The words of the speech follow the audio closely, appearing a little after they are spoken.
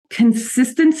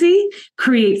consistency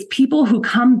creates people who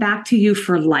come back to you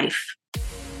for life.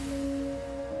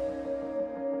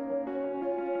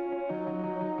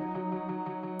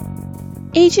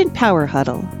 Agent Power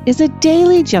Huddle is a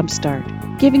daily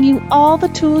jumpstart, giving you all the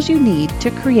tools you need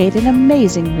to create an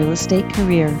amazing real estate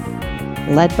career.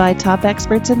 Led by top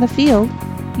experts in the field,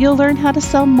 you'll learn how to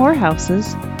sell more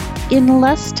houses in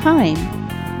less time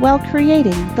while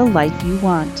creating the life you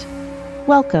want.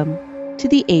 Welcome to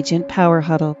the Agent Power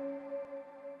Huddle.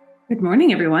 Good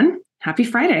morning, everyone. Happy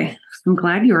Friday. I'm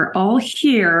glad you are all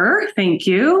here. Thank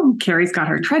you. Carrie's got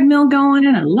her treadmill going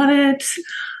and I love it.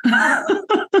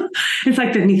 It's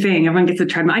like the new thing. Everyone gets a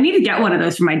treadmill. I need to get one of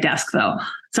those for my desk though.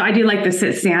 So I do like to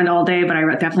sit stand all day, but I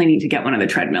definitely need to get one of the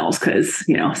treadmills because,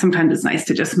 sometimes it's nice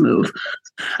to just move.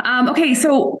 Okay,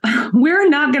 so we're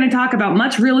not going to talk about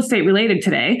much real estate related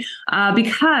today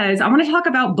because I want to talk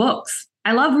about books.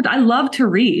 I love to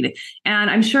read, and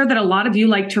I'm sure that a lot of you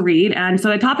like to read. And so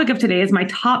the topic of today is my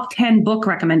top 10 book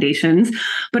recommendations.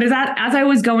 But as I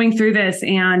was going through this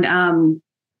and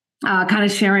kind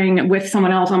of sharing with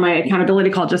someone else on my accountability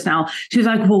call just now, she was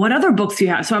like, well, what other books do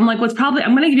you have? So I'm like,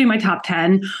 I'm going to give you my top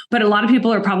 10, but a lot of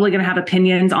people are probably going to have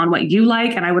opinions on what you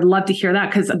like. And I would love to hear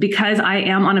that because I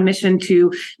am on a mission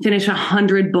to finish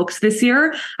 100 books this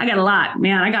year. I got a lot,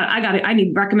 man. I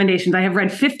need recommendations. I have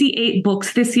read 58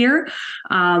 books this year.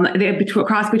 They have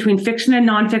cross between fiction and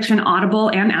nonfiction, Audible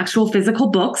and actual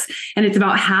physical books. And it's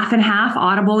about half and half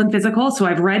Audible and physical. So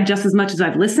I've read just as much as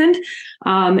I've listened.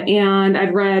 And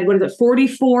I've read,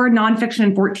 44 nonfiction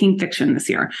and 14 fiction this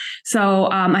year. So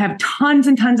I have tons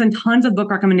and tons and tons of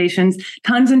book recommendations,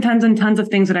 tons and tons and tons of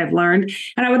things that I've learned.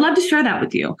 And I would love to share that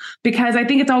with you because I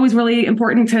think it's always really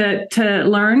important to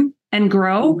learn and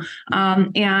grow.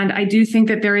 And I do think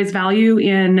that there is value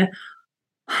in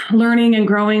learning and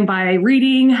growing by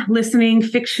reading, listening,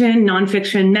 fiction,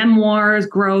 nonfiction, memoirs,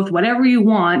 growth, whatever you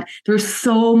want. There's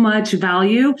so much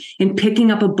value in picking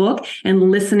up a book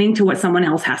and listening to what someone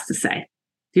else has to say.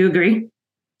 Do you agree?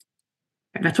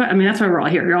 That's why we're all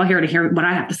here. You're all here to hear what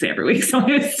I have to say every week. So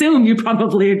I assume you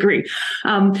probably agree.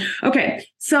 Okay.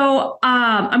 So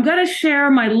I'm going to share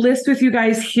my list with you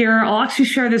guys here. I'll actually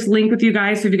share this link with you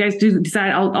guys. So if you guys do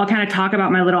decide, I'll kind of talk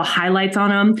about my little highlights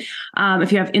on them.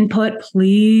 If you have input,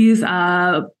 please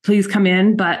come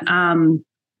in. But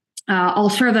I'll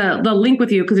share the link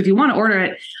with you because if you want to order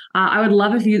it, I would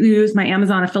love if you use my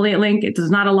Amazon affiliate link. It does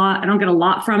not a lot. I don't get a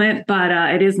lot from it, but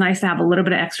it is nice to have a little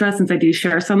bit of extra since I do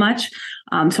share so much.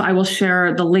 So I will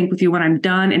share the link with you when I'm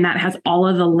done, and that has all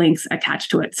of the links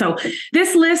attached to it. So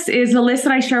this list is the list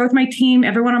that I share with my team.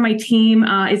 Everyone on my team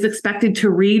is expected to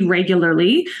read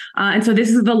regularly. And so this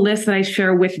is the list that I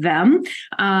share with them.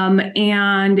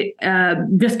 And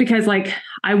just because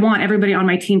I want everybody on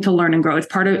my team to learn and grow. It's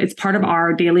part of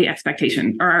our daily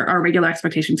expectation or our regular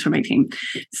expectations for my team.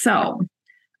 So,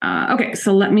 okay,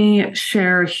 so let me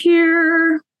share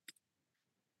here.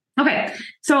 Okay,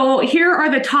 so here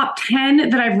are the top 10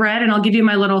 that I've read, and I'll give you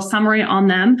my little summary on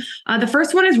them. The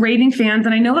first one is Raving Fans,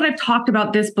 and I know that I've talked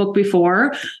about this book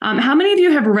before. How many of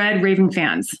you have read Raving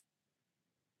Fans?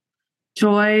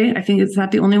 Joy, I think, is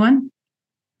that the only one?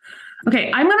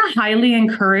 Okay, I'm going to highly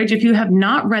encourage, if you have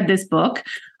not read this book,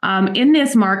 in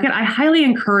this market, I highly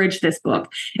encourage this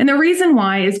book. And the reason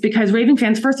why is because Raving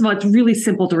Fans, first of all, it's really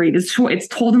simple to read. It's short, it's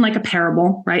told in like a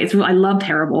parable, right? I love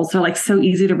parables. They're so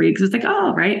easy to read because it's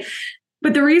right?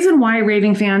 But the reason why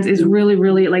Raving Fans is really,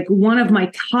 really one of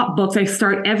my top books, I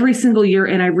start every single year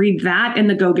and I read that and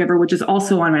The Go-Giver, which is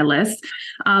also on my list.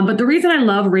 But the reason I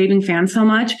love Raving Fans so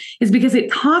much is because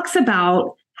it talks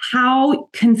about how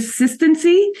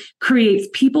consistency creates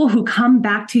people who come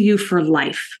back to you for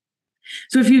life.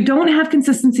 So if you don't have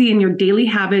consistency in your daily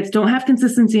habits, don't have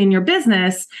consistency in your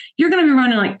business, you're going to be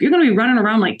running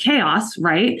around like chaos,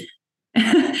 right?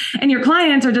 And your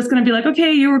clients are just going to be like,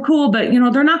 okay, you were cool, but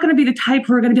they're not going to be the type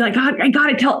who are going to be like, God, I got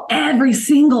to tell every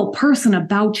single person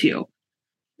about you.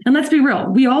 And let's be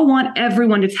real. We all want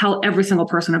everyone to tell every single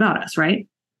person about us, right?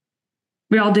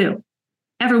 We all do.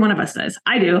 Every one of us does.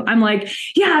 I do. I'm like,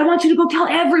 yeah, I want you to go tell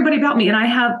everybody about me. And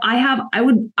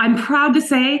I'm proud to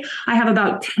say I have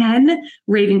about 10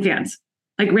 Raving Fans.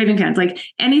 Like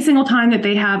any single time that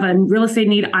they have a real estate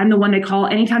need, I'm the one they call.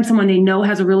 Anytime someone they know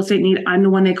has a real estate need, I'm the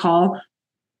one they call.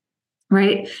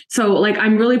 Right. So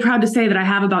I'm really proud to say that I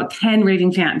have about 10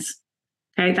 Raving Fans.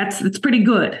 Okay. That's pretty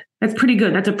good. That's pretty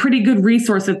good. That's a pretty good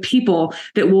resource of people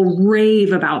that will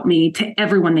rave about me to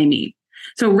everyone they meet.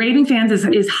 So Raving Fans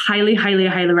is highly, highly,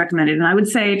 highly recommended. And I would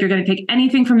say if you're going to take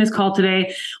anything from this call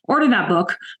today, order that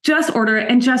book, just order it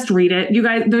and just read it. You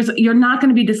guys, you're not going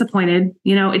to be disappointed.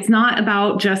 You know, it's not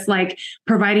about just like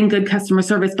providing good customer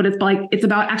service, but it's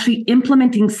about actually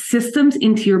implementing systems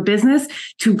into your business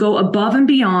to go above and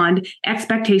beyond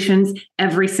expectations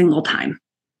every single time.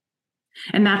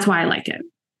 And that's why I like it.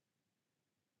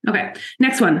 Okay,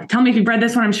 next one. Tell me if you've read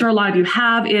this one. I'm sure a lot of you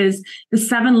have, is The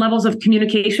 7 Levels of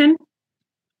Communication.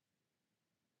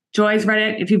 Joy's read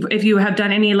it. If you have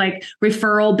done any like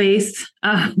referral based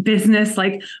business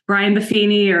like Brian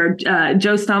Buffini or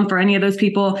Joe Stump or any of those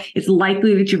people, it's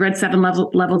likely that you've read 7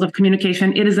 Levels of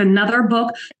Communication. It is another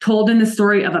book told in the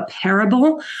story of a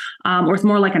parable, or it's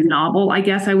more like a novel, I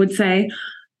guess I would say.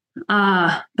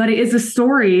 But it is a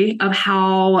story of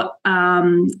how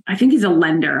I think he's a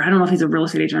lender. I don't know if he's a real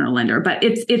estate agent or a lender, but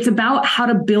it's about how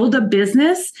to build a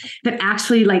business that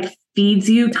actually like feeds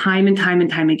you time and time and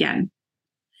time again.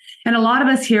 And a lot of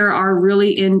us here are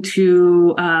really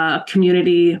into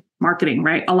community marketing,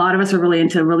 right? A lot of us are really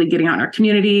into really getting out in our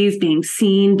communities, being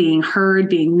seen, being heard,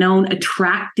 being known,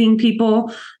 attracting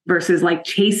people versus like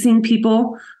chasing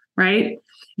people, right?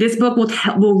 This book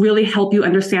will really help you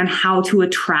understand how to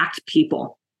attract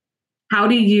people, how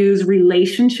to use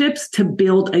relationships to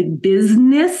build a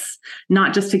business,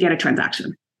 not just to get a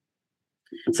transaction.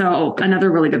 So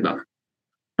another really good book.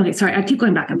 Okay, sorry, I keep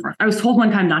going back and forth. I was told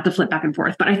one time not to flip back and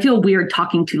forth, but I feel weird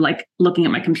talking to like looking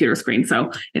at my computer screen.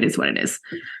 So it is what it is.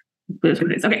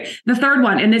 Okay, the third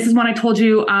one, and this is one I told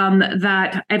you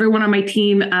that everyone on my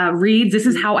team reads. This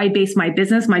is how I base my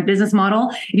business model.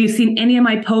 If you've seen any of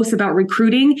my posts about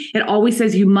recruiting, it always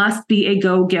says you must be a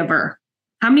go-giver.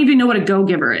 How many of you know what a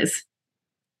go-giver is?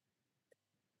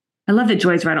 I love that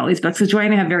Joy's read all these books. So Joy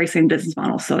and I have very same business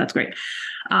models, so that's great.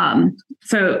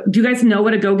 So do you guys know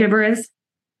what a go-giver is?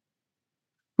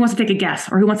 Who wants to take a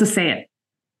guess, or who wants to say it?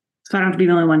 So I don't have to be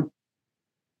the only one.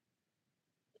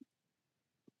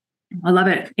 I love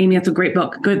it. Amy, it's a great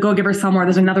book. Go Giver Somewhere.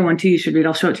 There's another one too you should read.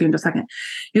 I'll show it to you in just a second.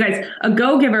 You guys, a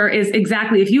go-giver is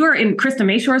exactly, if you are in Krista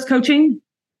Mayshore's coaching,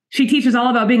 she teaches all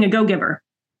about being a go-giver.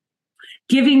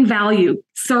 Giving value,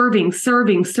 serving,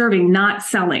 not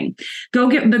selling.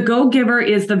 The Go-Giver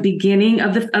is the beginning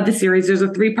of the series. There's a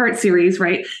 3-part series,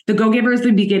 right? The Go-Giver is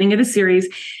the beginning of the series.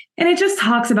 And it just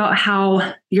talks about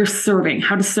how you're serving,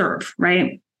 how to serve,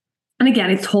 right? And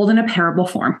again, it's told in a parable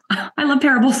form. I love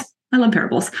parables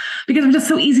because they're just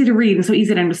so easy to read and so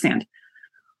easy to understand.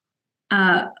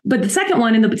 But the second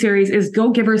one in the series is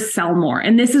Go Givers Sell More.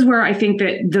 And this is where I think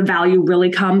that the value really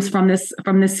comes from this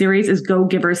series is Go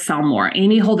Givers Sell More.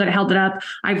 Amy held it up.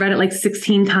 I've read it like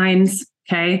 16 times.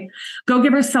 Okay. Go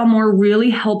Givers Sell More really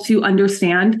helps you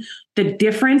understand the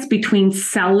difference between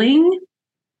selling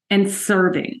and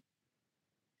serving.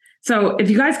 So if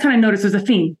you guys kind of notice, there's a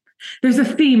theme. There's a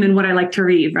theme in what I like to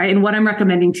read, right? And what I'm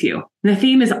recommending to you. The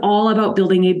theme is all about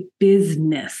building a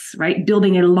business, right?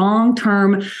 Building a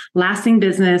long-term, lasting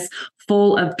business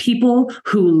full of people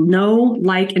who know,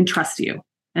 like, and trust you.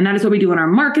 And that is what we do in our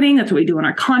marketing. That's what we do in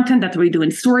our content. That's what we do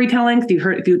in storytelling.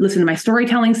 If you listen to my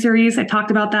storytelling series, I talked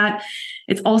about that.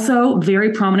 It's also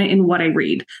very prominent in what I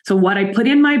read. So what I put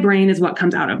in my brain is what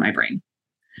comes out of my brain.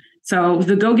 So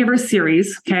the Go Giver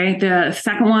series, okay. The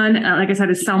second one, like I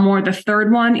said, is Sell More. The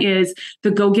third one is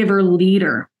the Go Giver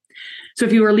Leader. So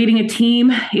if you are leading a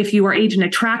team, if you are agent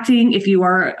attracting, if you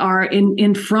are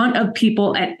in front of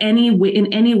people in any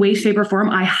way, shape, or form,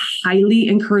 I highly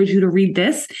encourage you to read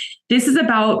this. This is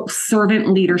about servant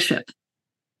leadership.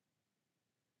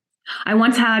 I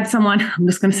once had someone, I'm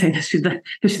just going to say this,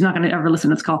 she's not going to ever listen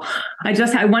to this call.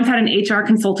 I once had an HR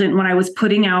consultant when I was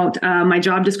putting out my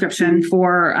job description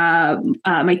for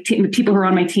my team, the people who are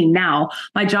on my team now.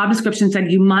 My job description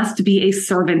said, you must be a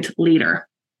servant leader.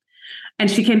 And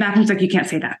she came back and was like, you can't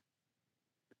say that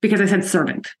because I said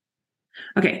servant.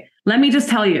 Okay, let me just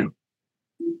tell you.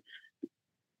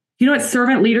 You know what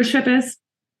servant leadership is?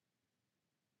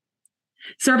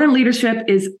 Servant leadership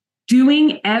is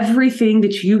doing everything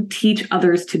that you teach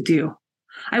others to do.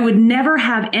 I would never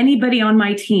have anybody on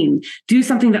my team do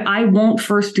something that I won't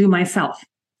first do myself.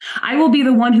 I will be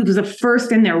the one who's the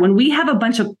first in there. When we have a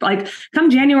bunch of, like, come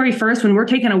January 1st, when we're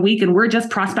taking a week and we're just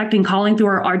prospecting, calling through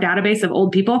our database of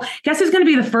old people, guess who's going to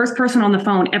be the first person on the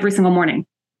phone every single morning?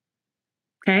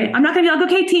 Okay. I'm not going to be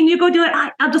like, okay, team, you go do it.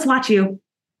 I'll just watch you.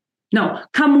 No,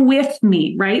 come with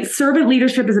me, right? Servant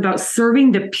leadership is about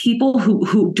serving the people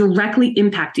who directly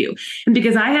impact you. And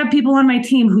because I have people on my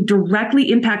team who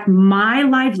directly impact my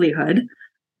livelihood,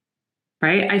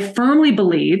 right? I firmly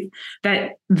believe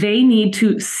that they need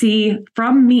to see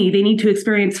from me, they need to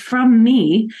experience from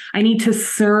me, I need to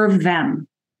serve them.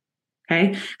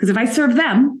 Okay. Because if I serve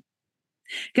them,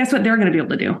 guess what they're going to be able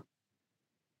to do?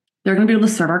 They're going to be able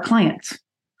to serve our clients.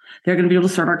 They're going to be able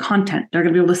to serve our content. They're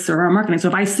going to be able to serve our marketing. So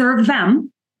if I serve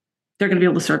them, they're going to be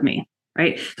able to serve me.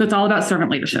 Right. So it's all about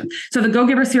servant leadership. So the Go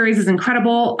Giver series is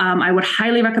incredible. I would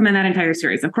highly recommend that entire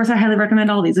series. Of course, I highly recommend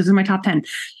all of these. These are my top 10.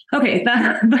 Okay.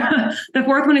 The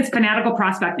fourth one is fanatical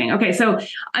prospecting. Okay. So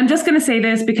I'm just going to say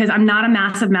this because I'm not a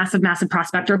massive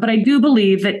prospector, but I do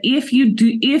believe that if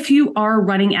you are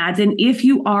running ads and if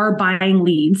you are buying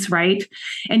leads, right,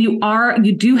 and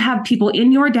you do have people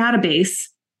in your database,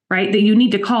 right, that you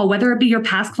need to call, whether it be your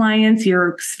past clients,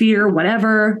 your sphere,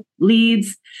 whatever,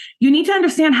 leads, you need to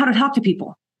understand how to talk to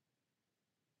people.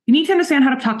 You need to understand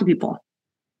how to talk to people.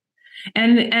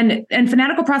 And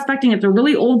fanatical prospecting, it's a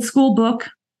really old school book,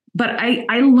 but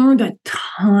I learned a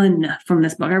ton from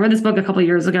this book. I read this book a couple of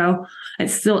years ago. It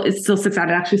still sits out.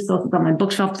 It actually still sits on my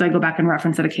bookshelf because I go back and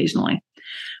reference it occasionally.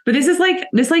 But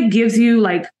this gives you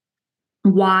like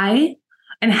why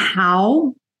and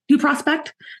how you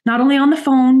prospect, not only on the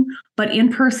phone, but in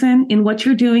person, in what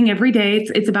you're doing every day.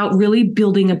 It's about really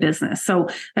building a business. So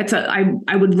I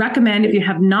would recommend, if you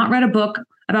have not read a book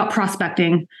about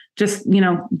prospecting, just,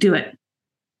 do it.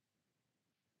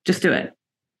 Just do it.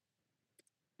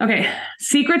 Okay.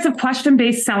 Secrets of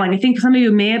question-based selling. I think some of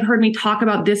you may have heard me talk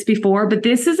about this before, but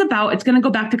this is it's going to go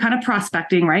back to kind of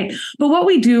prospecting, right? But what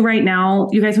we do right now,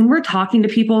 you guys, when we're talking to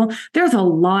people, there's a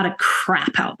lot of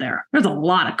crap out there. There's a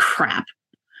lot of crap.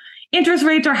 Interest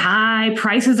rates are high,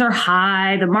 prices are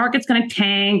high, the market's going to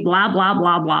tank, blah, blah,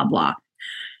 blah, blah, blah.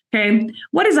 Okay.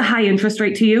 What is a high interest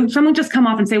rate to you? Someone just come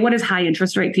off and say, what is high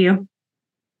interest rate to you?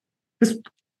 Just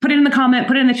put it in the comment,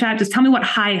 put it in the chat. Just tell me what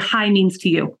high means to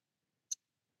you.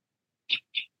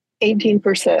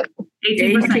 18%.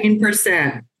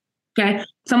 18%. Okay.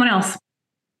 Someone else.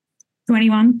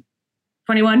 21.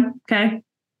 21. Okay.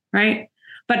 Right.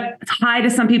 But high to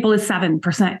some people is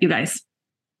 7%, you guys.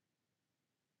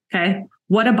 Okay.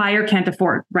 What a buyer can't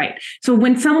afford. Right. So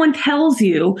when someone tells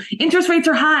you interest rates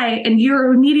are high and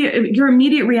your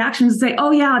immediate reaction is to say,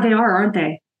 oh yeah, they are, aren't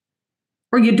they?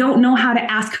 Or you don't know how to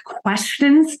ask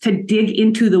questions to dig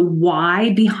into the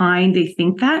why behind they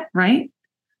think that, right?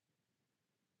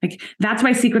 Like that's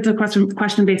why secrets of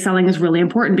question-based selling is really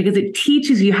important, because it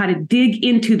teaches you how to dig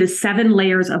into the 7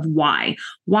 layers of why.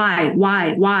 Why?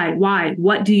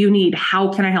 What do you need?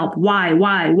 How can I help? Why?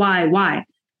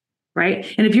 Right?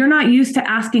 And if you're not used to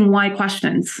asking why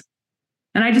questions,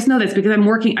 and I just know this because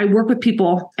I work with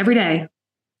people every day.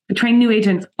 I train new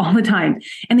agents all the time,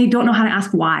 and they don't know how to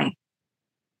ask why.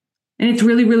 And it's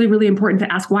really, really, really important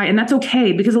to ask why. And that's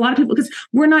okay, because because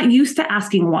we're not used to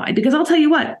asking why. Because I'll tell you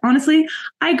what, honestly,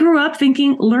 I grew up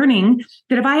learning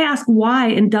that if I asked why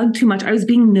and dug too much, I was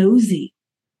being nosy.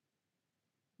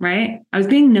 Right? I was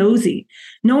being nosy.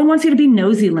 No one wants you to be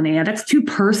nosy, Lynea. That's too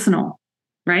personal.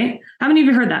 Right? How many of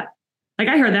you heard that? Like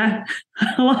I heard that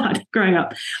a lot growing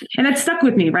up, and that stuck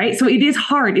with me, right? So it is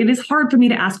hard. It is hard for me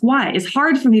to ask why. It's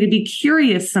hard for me to be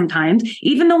curious sometimes.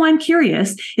 Even though I'm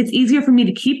curious, it's easier for me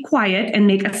to keep quiet and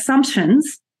make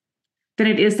assumptions than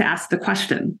it is to ask the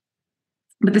question.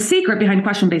 But the secret behind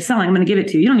question-based selling, I'm going to give it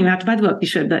to you. You don't even have to buy the book. You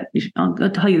should, but I'll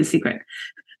tell you the secret.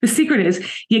 The secret is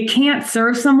you can't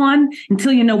serve someone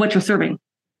until you know what you're serving.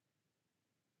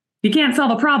 You can't solve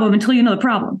a problem until you know the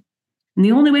problem. And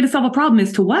the only way to solve a problem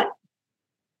is to what?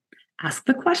 Ask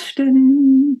the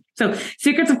question. So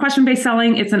Secrets of Question-Based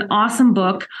Selling, it's an awesome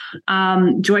book.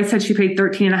 Joy said she paid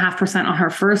 13.5% on her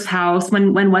first house.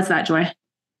 When was that, Joy?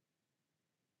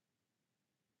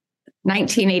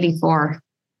 1984.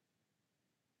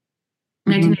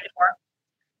 1984.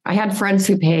 I had friends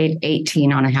who paid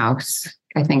 18 on a house.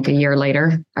 I think a year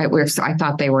later. I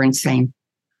thought they were insane.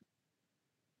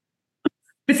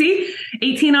 But see,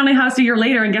 18 on a house a year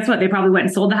later, and guess what? They probably went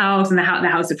and sold the house, and the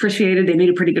house appreciated. They made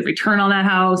a pretty good return on that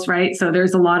house, right? So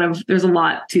there's a lot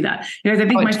to that. You guys, I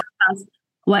think my first house.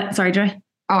 What? Sorry, Joy.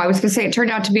 Oh, I was going to say it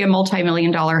turned out to be a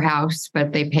multi-million-dollar house,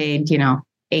 but they paid,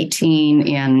 18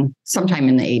 in sometime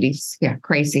in the 80s. Yeah,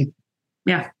 crazy.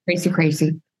 Yeah,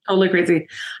 crazy. Totally crazy.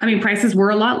 I mean, prices were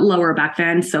a lot lower back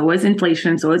then. So was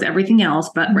inflation. So was everything else.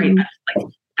 But right,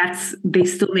 they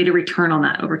still made a return on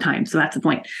that over time. So that's the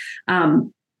point.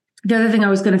 The other thing I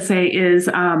was going to say is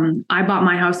I bought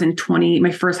my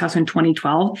first house in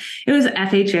 2012. It was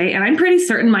FHA, and I'm pretty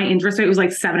certain my interest rate was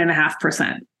like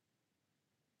 7.5%.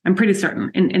 I'm pretty certain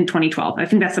in 2012. I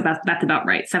think that's about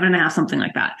right. 7.5, something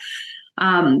like that.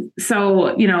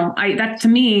 So, that to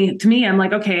me, I'm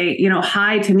like, okay,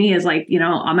 high to me is like,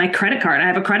 on my credit card, I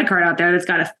have a credit card out there that's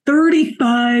got a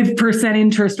 35%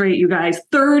 interest rate, you guys,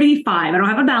 35. I don't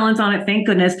have a balance on it, thank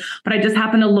goodness. But I just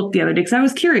happened to look the other day because I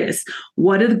was curious,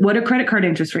 what are credit card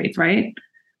interest rates, right?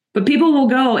 But people will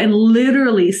go and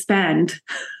literally spend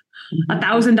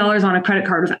 $1,000 on a credit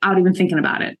card without even thinking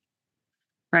about it.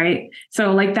 Right.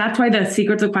 So like, that's why the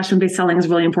secrets of question-based selling is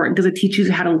really important, because it teaches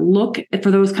you how to look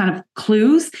for those kind of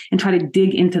clues and try to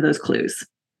dig into those clues.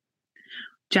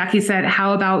 Jackie said,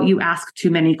 how about you ask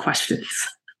too many questions?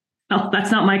 Oh,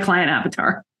 that's not my client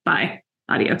avatar. Bye.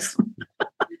 Adios.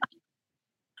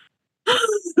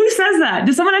 Who says that?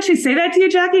 Does someone actually say that to you,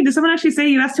 Jackie? Does someone actually say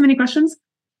you ask too many questions?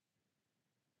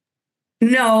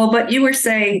 No, but you were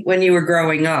saying when you were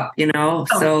growing up,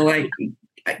 so like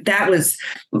that was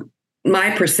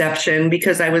my perception,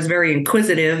 because I was very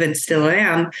inquisitive and still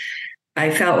am.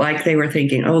 I felt like they were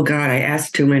thinking, oh God, I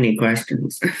asked too many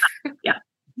questions.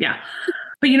 Yeah.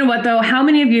 But you know what though? How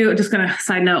many of you, just going to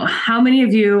side note, how many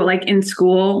of you like in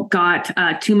school got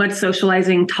too much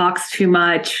socializing, talks too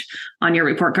much on your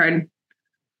report card?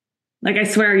 Like, I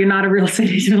swear you're not a real estate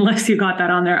agent unless you got that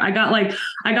on there. I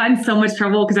got in so much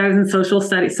trouble because I was in social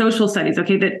studies.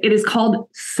 Okay. That it is called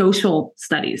social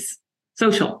studies.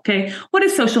 Social. Okay. What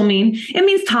does social mean? It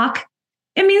means talk.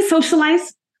 It means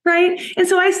socialize. Right. And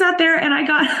so I sat there and I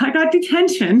got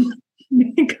detention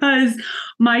because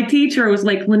my teacher was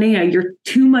like, Lynea, you're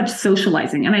too much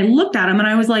socializing. And I looked at him and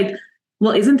I was like,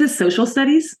 well, isn't this social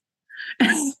studies?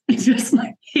 Just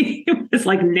like, he was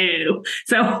like, no.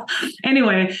 So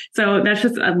anyway, so that's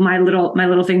just my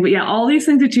little thing. But yeah, all these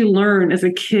things that you learn as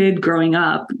a kid growing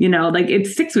up, like it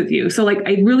sticks with you. So like,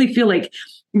 I really feel like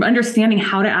understanding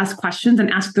how to ask questions and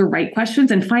ask the right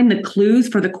questions and find the clues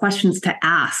for the questions to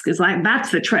ask is like,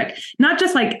 that's the trick. Not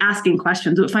just like asking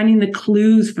questions, but finding the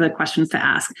clues for the questions to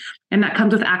ask. And that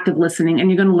comes with active listening. And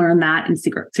you're going to learn that in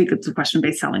secrets of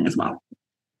question-based selling as well.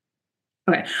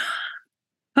 Okay.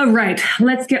 All right,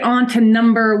 let's get on to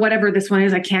number, whatever this one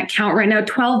is. I can't count right now.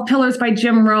 12 Pillars by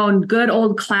Jim Rohn. Good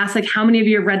old classic. How many of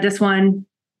you have read this one?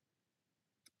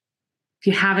 If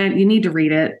you haven't, you need to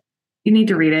read it.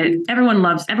 Everyone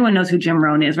knows who Jim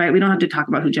Rohn is, right? We don't have to talk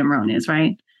about who Jim Rohn is,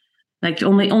 right? Like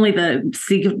only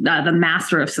the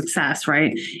master of success,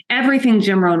 right? Everything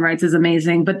Jim Rohn writes is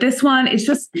amazing, but this one is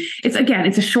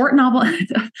it's a short novel.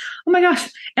 Oh my gosh,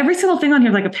 every single thing on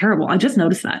here is like a parable. I just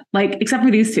noticed that, like, except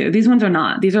for these two. These ones are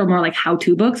not. These are more like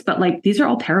how-to books, but like these are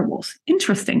all parables.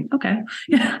 Interesting. Okay,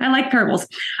 yeah, I like parables.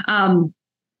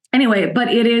 Anyway, but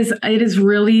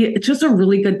it's just a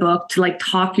really good book to like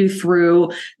talk you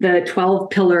through the 12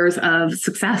 pillars of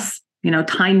success.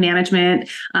 Time management,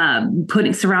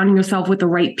 surrounding yourself with the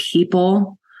right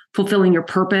people, fulfilling your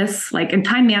purpose, and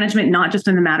time management, not just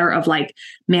in the matter of like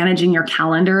managing your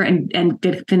calendar and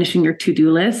finishing your to-do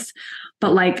list,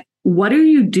 but like, what are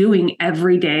you doing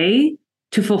every day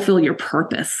to fulfill your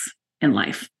purpose in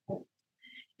life?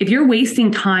 If you're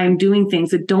wasting time doing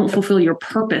things that don't fulfill your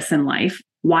purpose in life,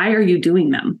 why are you doing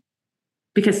them?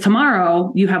 Because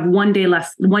tomorrow you have one day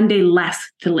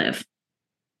less to live,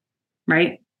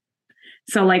 right?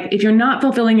 So like, if you're not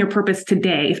fulfilling your purpose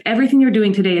today, if everything you're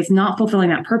doing today is not fulfilling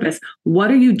that purpose, what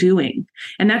are you doing?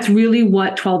 And that's really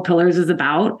what 12 Pillars is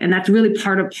about. And that's really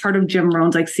part of Jim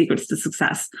Rohn's like secrets to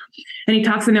success. And he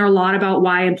talks in there a lot about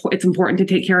why it's important to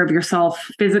take care of yourself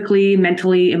physically,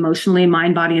 mentally, emotionally,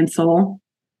 mind, body, and soul.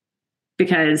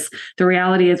 Because the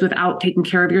reality is, without taking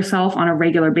care of yourself on a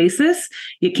regular basis,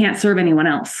 you can't serve anyone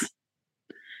else.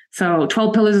 So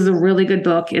 12 Pillars is a really good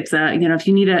book. It's if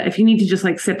you need to just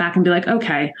like sit back and be like,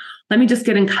 okay, let me just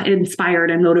get inspired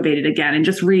and motivated again and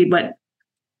just read what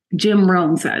Jim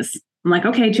Rohn says. I'm like,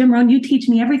 okay, Jim Rohn, you teach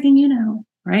me everything you know,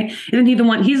 right? Isn't he the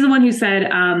one? He's the one who said,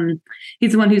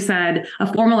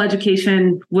 a formal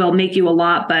education will make you a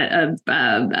lot, but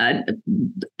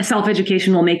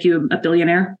self-education will make you a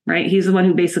billionaire, right? He's the one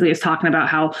who basically is talking about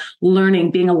how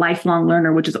being a lifelong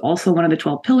learner, which is also one of the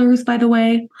 12 pillars, by the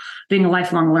way, being a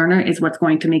lifelong learner is what's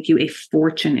going to make you a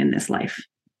fortune in this life.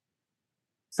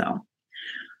 So,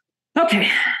 okay,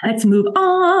 let's move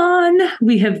on.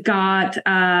 We have got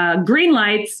Green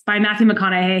Lights by Matthew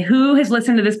McConaughey. Who has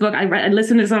listened to this book? I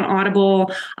listened to this on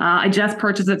Audible. I just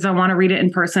purchased it, so I want to read it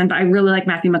in person, but I really like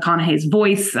Matthew McConaughey's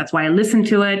voice. That's why I listened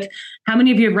to it. How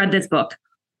many of you have read this book?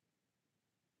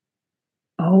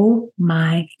 Oh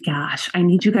my gosh. I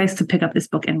need you guys to pick up this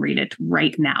book and read it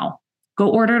right now. Go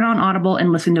order it on Audible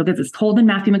and listen to it, because it's told in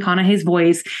Matthew McConaughey's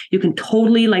voice. You can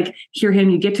totally like hear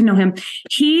him. You get to know him.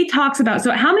 He talks about,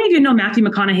 so how many of you know Matthew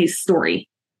McConaughey's story?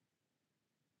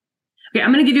 Okay,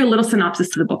 I'm going to give you a little synopsis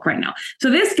to the book right now. So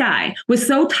this guy was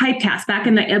so typecast back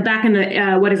in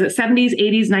the what is it, 70s,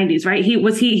 80s, 90s, right? He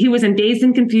was in Dazed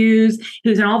and Confused. He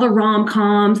was in all the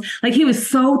rom-coms. Like he was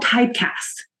so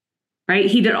typecast, right?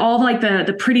 He did all like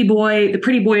the pretty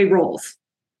boy roles,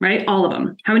 right? All of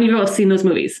them. How many of you have seen those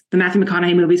movies? The Matthew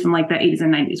McConaughey movies from like the 80s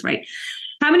and 90s, right?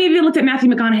 How many of you looked at Matthew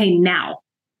McConaughey now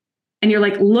and you're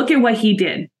like, look at what he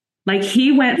did? Like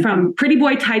he went from pretty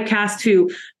boy typecast to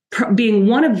being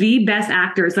one of the best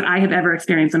actors that I have ever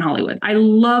experienced in Hollywood. I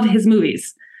love his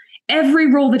movies.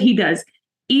 Every role that he does,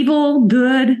 evil,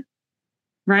 good,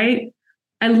 right?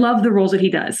 I love the roles that he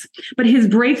does. But his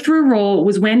breakthrough role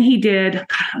was when he did,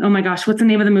 oh my gosh, what's the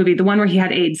name of the movie? The one where he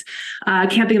had AIDS. I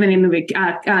can't think of the name of the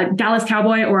movie. Dallas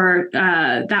Cowboy or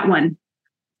that one.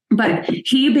 But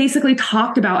he basically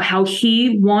talked about how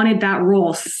he wanted that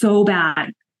role so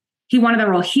bad. He wanted that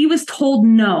role. He was told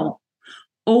no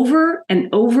over and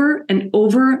over and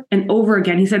over and over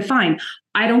again. He said, fine,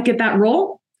 I don't get that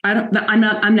role.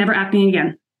 I'm never acting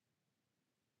again.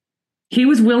 He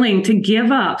was willing to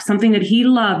give up something that he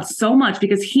loved so much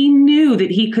because he knew that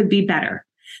he could be better.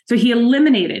 So he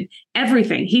eliminated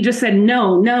everything. He just said,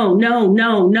 no, no, no,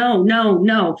 no, no, no,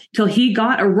 no, till he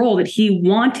got a role that he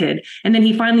wanted. And then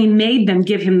he finally made them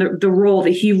give him the role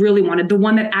that he really wanted, the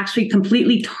one that actually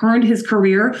completely turned his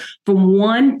career from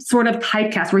one sort of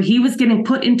typecast where he was getting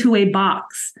put into a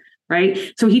box,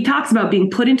 right? So he talks about being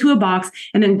put into a box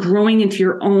and then growing into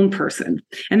your own person.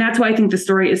 And that's why I think the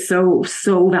story is so,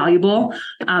 so valuable.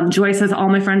 Joy says, all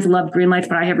my friends love Green Lights,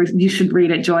 but you should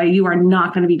read it, Joy. You are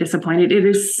not going to be disappointed. It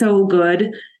is so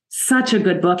good. Such a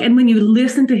good book. And when you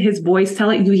listen to his voice tell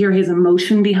it, you hear his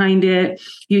emotion behind it.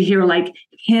 You hear like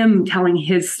him telling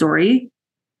his story.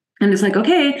 And it's like,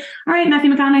 okay, all right,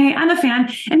 Matthew McConaughey, I'm a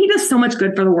fan. And he does so much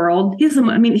good for the world. He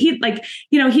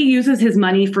uses his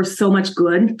money for so much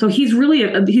good. So he's really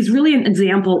an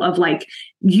example of like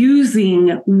using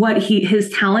what his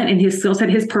talent and his skill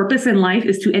set, his purpose in life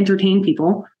is to entertain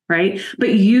people, right?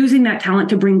 But using that talent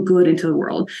to bring good into the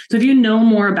world. So if you know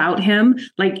more about him,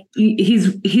 like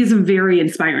he's a very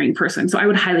inspiring person. So I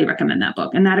would highly recommend that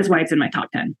book. And that is why it's in my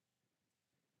top 10.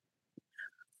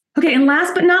 Okay, and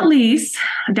last but not least,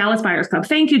 Dallas Buyers Club.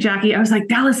 Thank you, Jackie. I was like,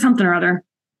 Dallas something or other.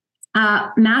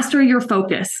 Master your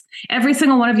focus. Every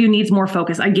single one of you needs more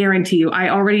focus. I guarantee you. I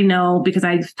already know because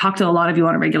I talk to a lot of you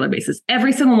on a regular basis.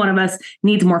 Every single one of us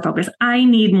needs more focus. I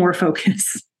need more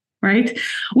focus, right?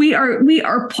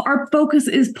 Our focus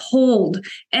is pulled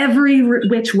every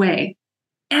which way.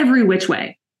 Every which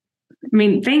way. I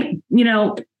mean,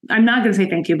 I'm not going to say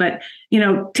thank you, but,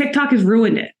 TikTok has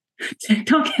ruined it.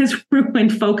 TikTok has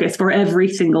ruined focus for every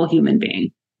single human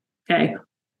being. Okay.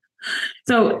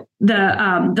 So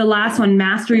the last one,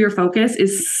 Master Your Focus,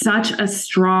 is such a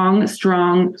strong,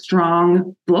 strong,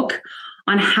 strong book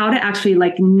on how to actually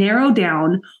like narrow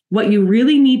down what you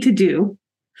really need to do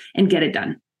and get it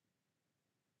done.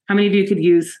 How many of you could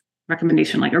use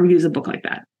recommendation or use a book like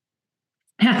that?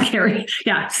 Yeah, Carrie.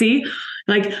 Yeah. See,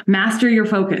 like Master Your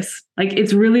Focus. Like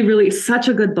it's really, really such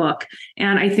a good book.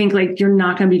 And I think like you're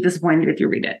not going to be disappointed if you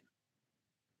read it.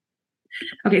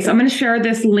 Okay. So I'm going to share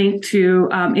this link to,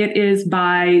 it is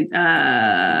by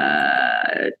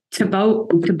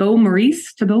Thibaut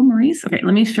Maurice. Okay.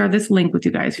 Let me share this link with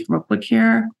you guys real quick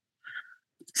here.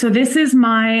 So this is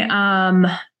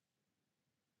my,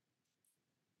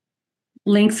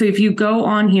 link. So if you go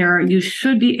on here, you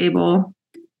should be able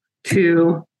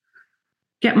to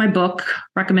get my book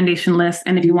recommendation list.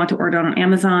 And if you want to order it on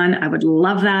Amazon, I would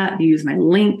love that. You use my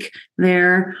link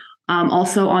there.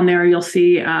 Also on there, you'll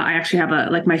see, I actually have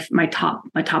my top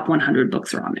 100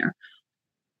 books are on there.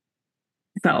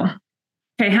 So,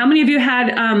 okay. How many of you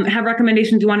have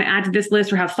recommendations you want to add to this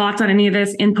list or have thoughts on any of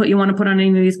this input you want to put on any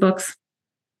of these books?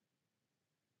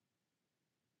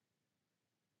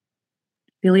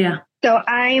 Celia. So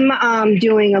I'm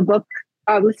doing a book,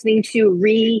 listening to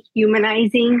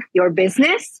Rehumanizing Your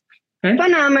Business. Okay.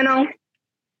 Phenomenal.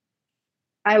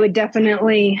 I would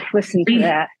definitely listen to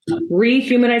that.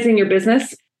 Rehumanizing Your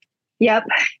Business? Yep.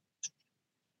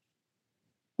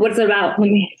 What's it about?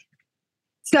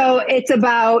 So it's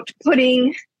about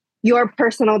putting your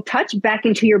personal touch back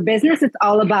into your business. It's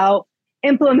all about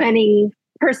implementing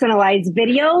personalized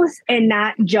videos and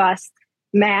not just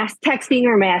mass texting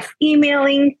or mass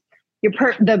emailing.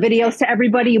 The videos to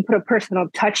everybody, you put a personal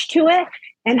touch to it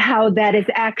and how that is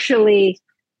actually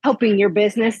helping your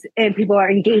business and people are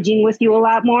engaging with you a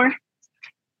lot more.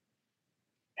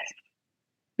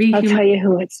 I'll tell you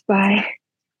who it's by.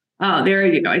 Oh, there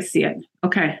you go. I see it.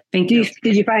 Okay. Thank you.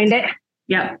 Did you find it?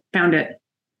 Yep. Found it.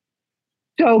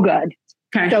 So good.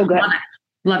 Okay. So good.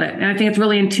 Love it. And I think it's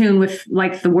really in tune with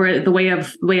like the way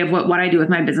of what I do with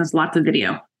my business, lots of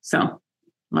video. So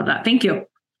love that. Thank you.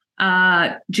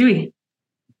 Julie.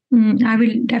 I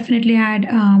will definitely add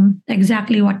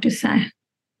exactly what to say.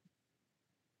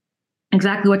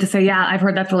 Exactly what to say. Yeah, I've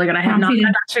heard that's really good. I have not,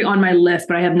 that's actually on my list,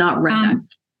 but I have not read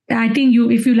that. I think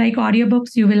if you like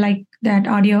audiobooks, you will like that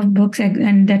audiobooks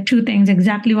and the two things,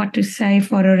 exactly what to say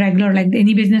for a regular, like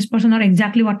any business person, or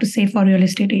exactly what to say for real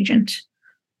estate agents.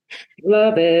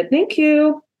 Love it. Thank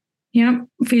you. Yeah.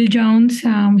 Phil Jones,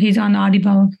 he's on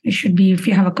Audible. It should be, if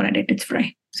you have a credit, it's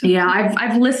free. So. Yeah.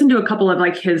 I've listened to a couple of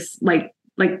like his,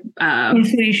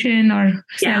 inspiration or.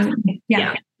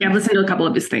 Yeah. I've listened to a couple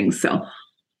of his things. So.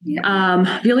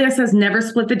 Yeah. Julia says Never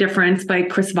Split the Difference by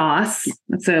Chris Voss.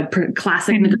 That's a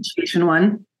classic negotiation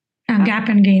one. Gap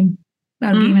and Gain.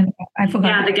 I forgot.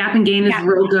 Yeah, the Gap and Gain is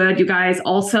real good, you guys.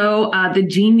 Also, the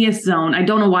Genius Zone. I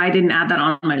don't know why I didn't add that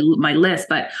on my list,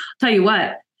 but I'll tell you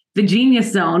what, the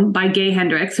Genius Zone by Gay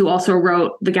Hendricks, who also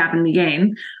wrote The Gap and the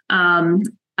Gain.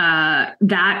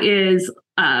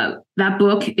 That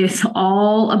book is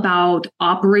all about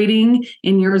operating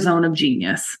in your zone of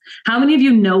genius. How many of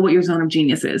you know what your zone of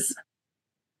genius is?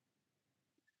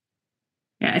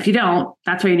 Yeah, if you don't,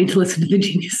 that's why you need to listen to the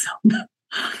Genius Zone.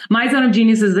 My zone of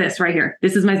genius is this right here.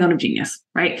 This is my zone of genius,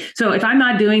 right? So if I'm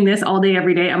not doing this all day,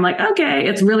 every day, I'm like, okay,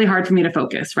 it's really hard for me to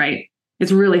focus, right?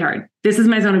 It's really hard. This is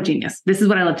my zone of genius. This is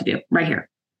what I love to do right here.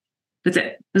 That's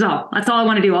it. That's all. That's all I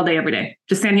want to do all day, every day.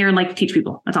 Just stand here and like teach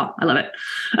people. That's all. I love it.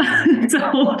 So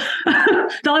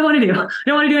that's all I want to do. I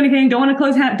don't want to do anything. Don't want to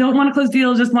close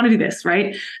deals. Just want to do this,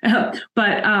 right?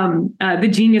 But the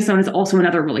Genius Zone is also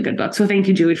another really good book. So thank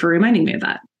you, Julie, for reminding me of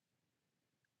that.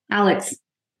 Alex.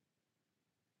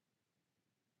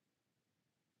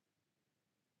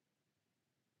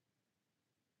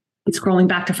 Scrolling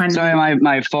back to find. Sorry,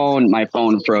 my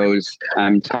phone froze.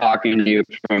 I'm talking to you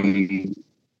from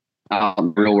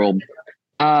real world.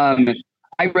 I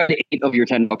read 8 of your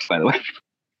 10 books, by the way.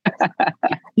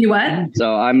 You what?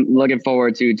 So I'm looking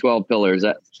forward to 12 Pillars.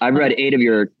 I've read 8 of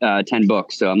your 10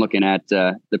 books. So I'm looking at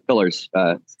the pillars,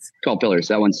 12 Pillars.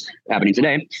 That one's happening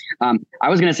today. I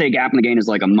was going to say Gap and the Gain is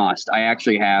like a must. I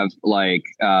actually have I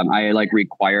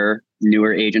require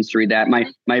newer agents to read that.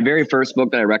 My very first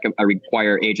book that I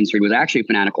require agents to read was actually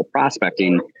Fanatical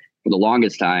Prospecting for the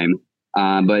longest time.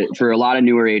 But for a lot of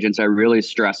newer agents, I really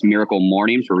stress Miracle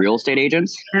Morning for real estate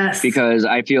agents, because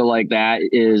I feel like that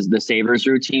is the savers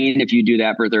routine. If you do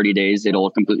that for 30 days,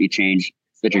 it'll completely change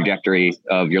the trajectory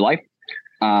of your life.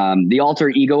 The Alter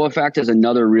Ego Effect is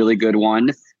another really good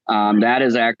one. That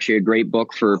is actually a great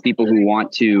book for people who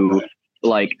want to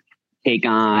take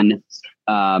on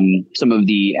some of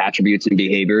the attributes and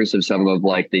behaviors of some of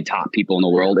the top people in the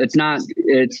world. It's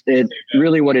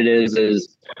really what it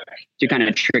is to kind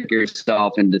of trick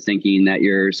yourself into thinking that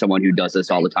you're someone who does this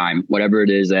all the time. Whatever it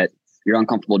is that you're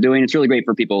uncomfortable doing, it's really great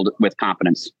for people with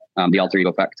confidence, the Alter Ego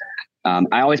Effect.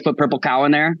 I always put Purple Cow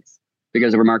in there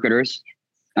because we're marketers.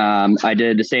 I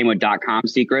did the same with .com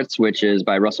Secrets, which is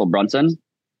by Russell Brunson.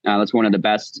 That's one of the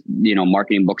best,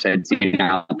 marketing books I'd seen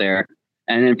out there.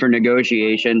 And then for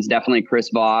negotiations, definitely Chris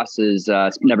Voss is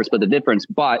Never Split the Difference.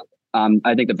 But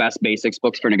I think the best basics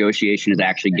books for negotiation is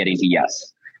actually Getting to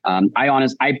Yes.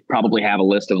 I probably have a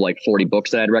list of 40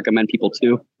 books that I'd recommend people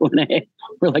to. We're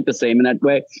the same in that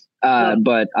way.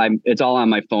 But it's all on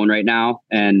my phone right now.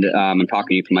 And I'm talking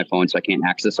to you from my phone, so I can't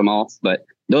access them all. But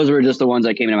those were just the ones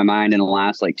that came into my mind in the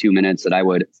last 2 minutes that I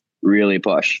would really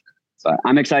push. But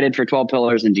I'm excited for 12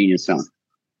 Pillars and Genius Zone.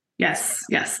 Yes.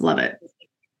 Love it.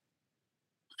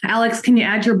 Alex, can you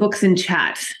add your books in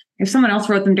chat? If someone else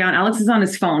wrote them down, Alex is on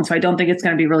his phone, so I don't think it's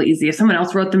going to be really easy. If someone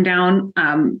else wrote them down,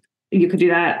 you could do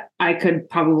that. I could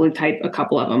probably type a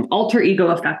couple of them. Alter Ego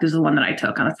Effect is the one that I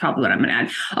took, and that's probably what I'm going to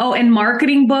add. Oh, and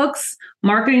marketing books.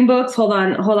 Hold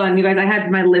on, you guys. I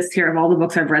had my list here of all the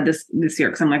books I've read this year,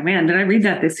 because I'm like, man, did I read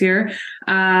that this year?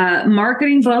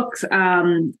 Marketing books.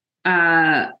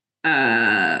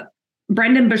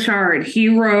 Brendan Burchard, he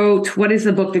wrote, what is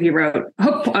the book that he wrote?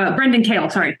 Brendan Kale,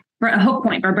 sorry. Hook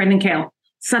Point by Brendan Kale.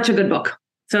 Such a good book.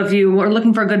 So if you are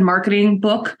looking for a good marketing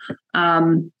book,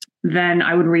 then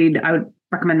I would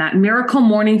recommend that. Miracle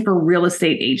Morning for Real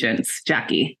Estate Agents,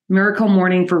 Jackie. Miracle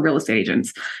Morning for Real Estate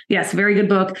Agents. Yes, very good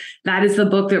book. That is the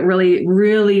book that really,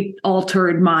 really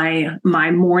altered my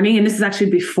morning. And this is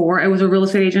actually before I was a real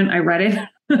estate agent. I read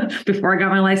it before I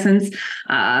got my license.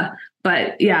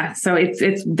 But yeah, so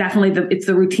it's definitely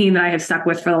the routine that I have stuck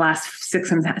with for the last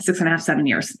 6.5, 7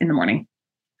 years in the morning.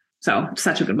 So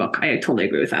such a good book. I totally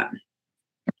agree with that.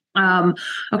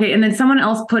 Okay. And then someone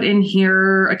else put in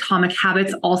here, Atomic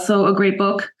Habits, also a great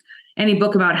book. any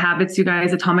book about habits, you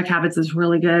guys. Atomic Habits is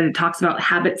really good. It talks about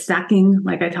habit stacking,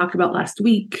 like I talked about last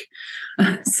week.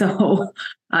 So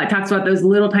it talks about those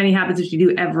little tiny habits that you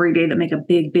do every day that make a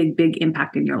big, big, big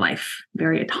impact in your life.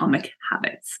 Very atomic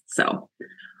habits. So,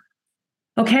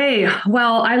 okay.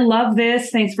 Well, I love this.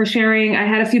 Thanks for sharing. I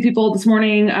had a few people this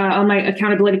morning on my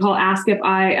accountability call ask if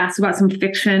I asked about some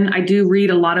fiction. I do read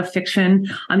a lot of fiction.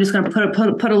 I'm just going to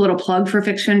put a little plug for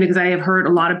fiction because I have heard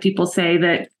a lot of people say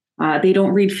that they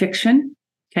don't read fiction.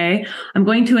 Okay. I'm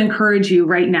going to encourage you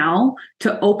right now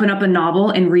to open up a novel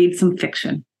and read some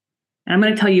fiction. And I'm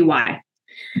going to tell you why.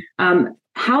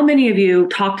 How many of you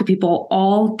talk to people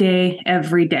all day,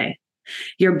 every day?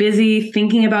 You're busy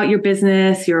thinking about your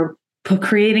business. You're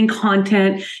creating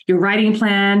content. You're writing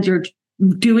plans. You're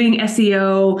doing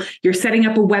SEO. You're setting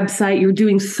up a website. You're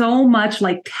doing so much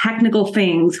like technical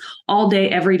things all day,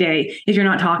 every day if you're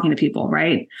not talking to people,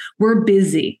 right? We're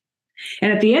busy.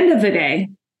 And at the end of the day,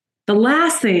 the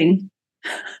last thing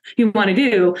you want to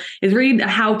do is read a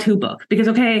how-to book because,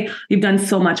 okay, you've done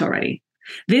so much already.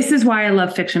 This is why I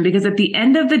love fiction, because at the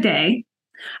end of the day,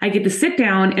 I get to sit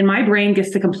down and my brain gets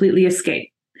to completely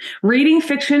escape. Reading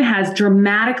fiction has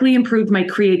dramatically improved my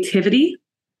creativity,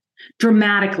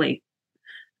 dramatically.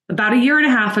 About a year and a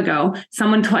half ago,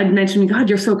 someone had mentioned, God,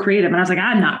 you're so creative. And I was like,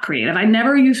 I'm not creative. I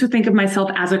never used to think of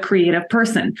myself as a creative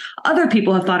person. Other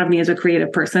people have thought of me as a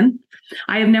creative person.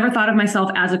 I have never thought of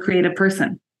myself as a creative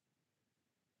person.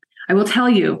 I will tell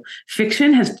you,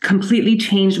 fiction has completely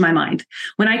changed my mind.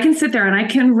 When I can sit there and I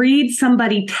can read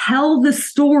somebody tell the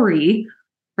story,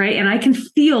 right? And I can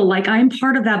feel like I'm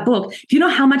part of that book. Do you know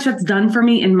how much that's done for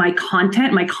me in my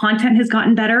content? My content has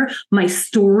gotten better. My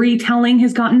storytelling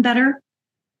has gotten better.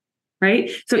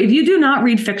 Right? So if you do not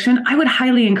read fiction, I would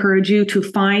highly encourage you to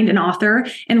find an author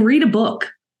and read a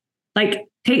book. Like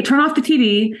turn off the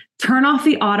TV, turn off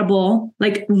the Audible,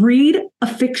 like read a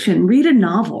fiction, read a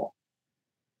novel.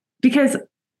 Because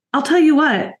I'll tell you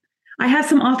what, I have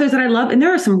some authors that I love, and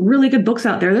there are some really good books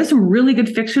out there. There's some really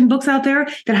good fiction books out there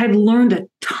that I've learned a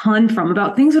ton from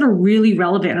about things that are really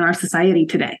relevant in our society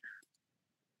today,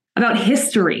 about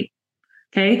history.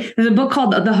 Okay. There's a book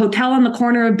called The Hotel on the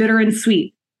Corner of Bitter and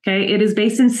Sweet. Okay, it is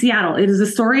based in Seattle. It is a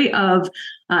story of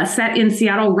set in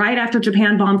Seattle right after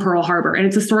Japan bombed Pearl Harbor. And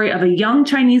it's a story of a young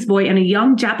Chinese boy and a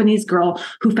young Japanese girl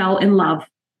who fell in love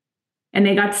and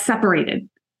they got separated.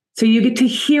 So you get to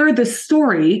hear the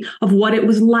story of what it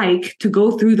was like to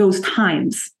go through those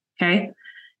times. Okay.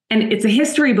 And it's a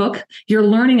history book. You're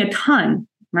learning a ton,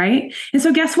 right? And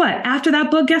so guess what? After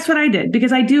that book, guess what I did?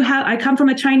 Because I come from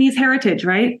a Chinese heritage,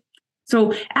 right?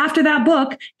 So after that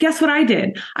book, guess what I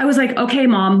did? I was like, okay,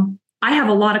 Mom, I have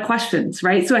a lot of questions,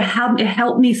 right? So it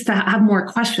helped me to have more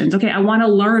questions. Okay, I want to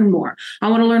learn more. I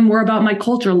want to learn more about my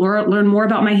culture, learn more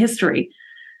about my history.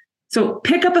 So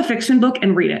pick up a fiction book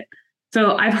and read it.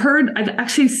 So I've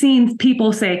actually seen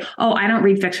people say, oh, I don't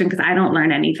read fiction because I don't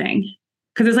learn anything.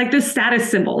 Because it's like this status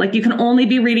symbol, like you can only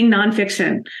be reading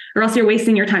nonfiction or else you're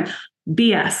wasting your time.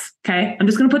 BS. Okay. I'm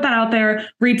just going to put that out there.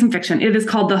 Read some fiction. It is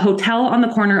called The Hotel on the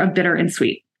Corner of Bitter and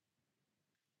Sweet.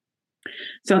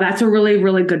 So that's a really,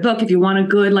 really good book. If you want a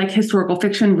good, like historical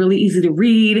fiction, really easy to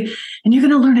read, and you're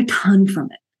going to learn a ton from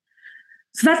it.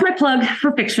 So that's my plug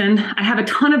for fiction. I have a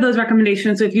ton of those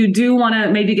recommendations. So if you do want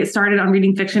to maybe get started on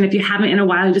reading fiction, if you haven't in a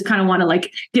while, you just kind of want to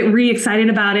like get re-excited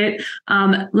about it,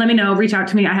 let me know, reach out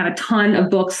to me. I have a ton of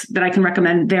books that I can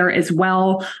recommend there as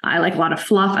well. I like a lot of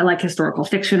fluff. I like historical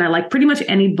fiction. I like pretty much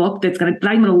any book that I'm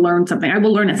going to learn something. I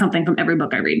will learn something from every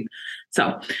book I read.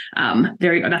 So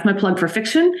there you go. That's my plug for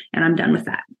fiction. And I'm done with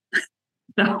that.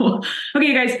 So,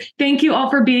 okay, guys, thank you all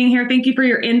for being here. Thank you for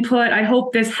your input. I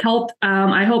hope this helped.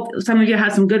 I hope some of you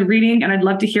have some good reading, and I'd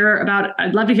love to hear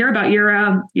about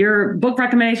your book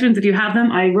recommendations if you have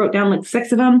them. I wrote down like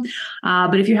 6 of them,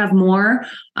 but if you have more,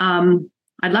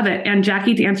 I'd love it. And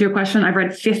Jackie, to answer your question, I've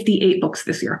read 58 books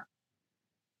this year.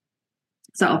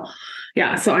 So,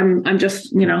 yeah. So I'm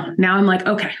just now I'm like,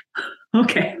 okay.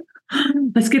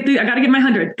 Let's get through. I got to get my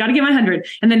 100.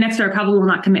 And then next year I probably will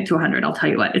not commit to 100. I'll tell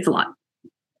you what, it's a lot.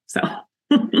 So,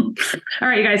 all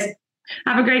right, you guys,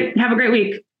 have a great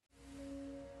week.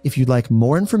 If you'd like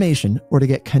more information or to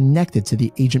get connected to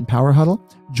the Agent Power Huddle,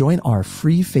 join our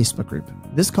free Facebook group.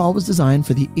 This call was designed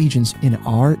for the agents in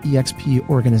our EXP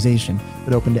organization,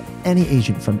 but open to any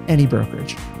agent from any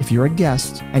brokerage. If you're a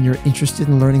guest and you're interested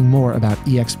in learning more about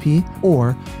EXP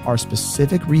or our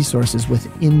specific resources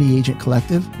within the Agent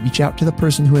Collective, reach out to the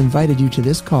person who invited you to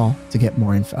this call to get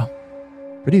more info.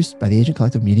 Produced by the Agent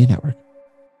Collective Media Network.